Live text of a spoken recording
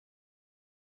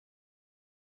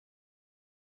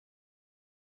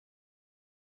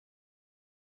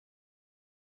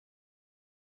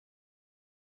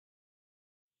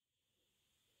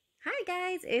Hi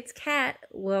guys, it's Kat.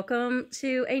 Welcome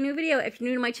to a new video. If you're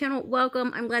new to my channel,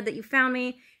 welcome. I'm glad that you found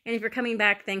me. And if you're coming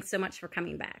back, thanks so much for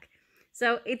coming back.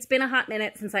 So it's been a hot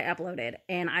minute since I uploaded,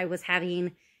 and I was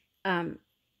having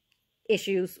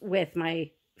issues with my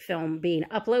film being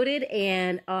uploaded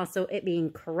and also it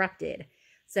being corrupted.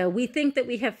 So we think that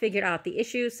we have figured out the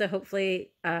issue, so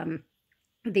hopefully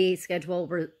the schedule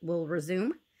will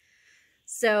resume.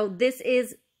 So this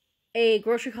is a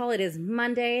grocery haul. It is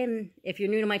Monday, and if you're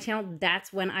new to my channel,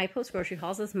 that's when I post grocery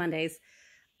hauls, is Mondays.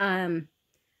 I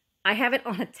have it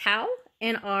on a towel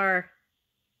in our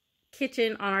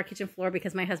kitchen, on our kitchen floor,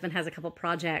 because my husband has a couple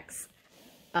projects.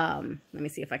 Let me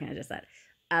see if I can adjust that.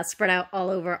 Spread out all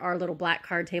over our little black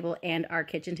card table and our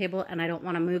kitchen table, and I don't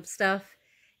want to move stuff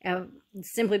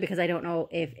simply because I don't know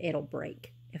if it'll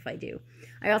break if I do.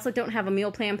 I also don't have a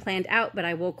meal plan planned out, but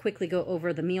I will quickly go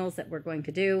over the meals that we're going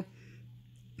to do.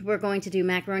 We're going to do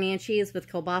macaroni and cheese with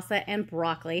kielbasa and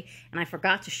broccoli. And I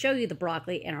forgot to show you the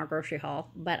broccoli in our grocery haul,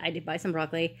 but I did buy some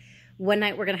broccoli. One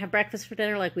night we're going to have breakfast for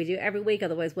dinner like we do every week,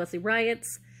 otherwise Wesley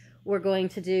riots. We're going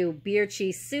to do beer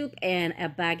cheese soup and a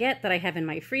baguette that I have in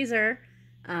my freezer.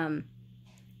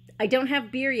 I don't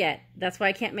have beer yet. That's why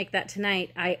I can't make that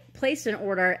tonight. I placed an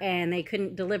order and they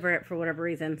couldn't deliver it for whatever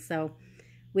reason. So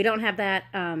we don't have that.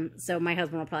 So my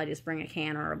husband will probably just bring a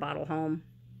can or a bottle home.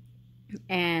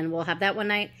 And we'll have that one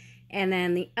night. And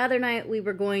then the other night we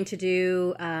were going to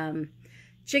do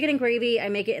chicken and gravy. I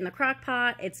make it in the crock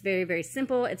pot. It's very, very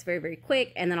simple. It's very, very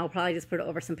quick. And then I'll probably just put it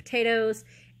over some potatoes.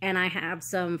 And I have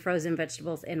some frozen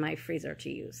vegetables in my freezer to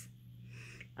use.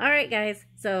 All right, guys.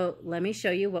 So let me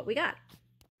show you what we got.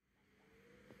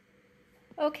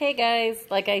 Okay, guys.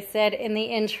 Like I said in the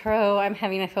intro, I'm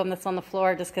having to film this on the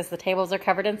floor just because the tables are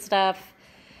covered in stuff.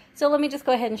 So let me just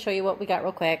go ahead and show you what we got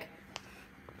real quick.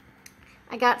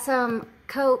 I got some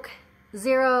Coke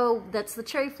Zero, that's the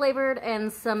cherry flavored,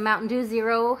 and some Mountain Dew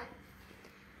Zero.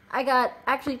 I got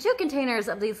actually 2 containers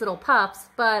of these little puffs,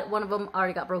 but one of them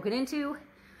already got broken into.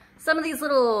 Some of these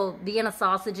little Vienna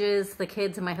sausages, the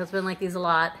kids and my husband like these a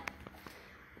lot.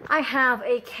 I have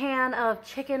a can of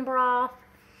chicken broth,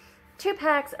 2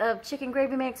 packs of chicken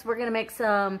gravy mix. We're going to make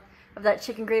some of that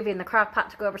chicken gravy in the crock pot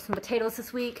to go over some potatoes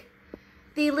this week.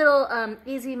 The little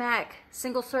Easy Mac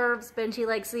single serves, Benji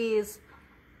likes these.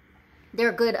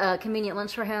 They're a good, convenient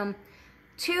lunch for him.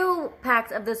 2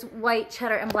 packs of this white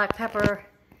cheddar and black pepper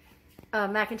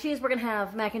mac and cheese. We're going to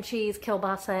have mac and cheese,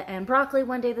 kielbasa, and broccoli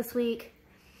one day this week.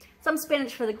 Some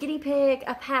spinach for the guinea pig,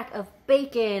 a pack of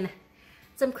bacon,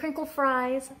 some crinkle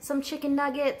fries, some chicken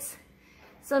nuggets,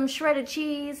 some shredded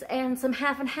cheese, and some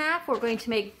half and half. We're going to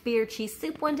make beer cheese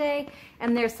soup one day,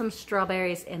 and there's some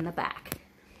strawberries in the back.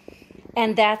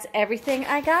 And that's everything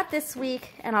I got this week,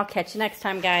 and I'll catch you next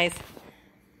time, guys.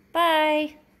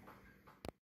 Bye.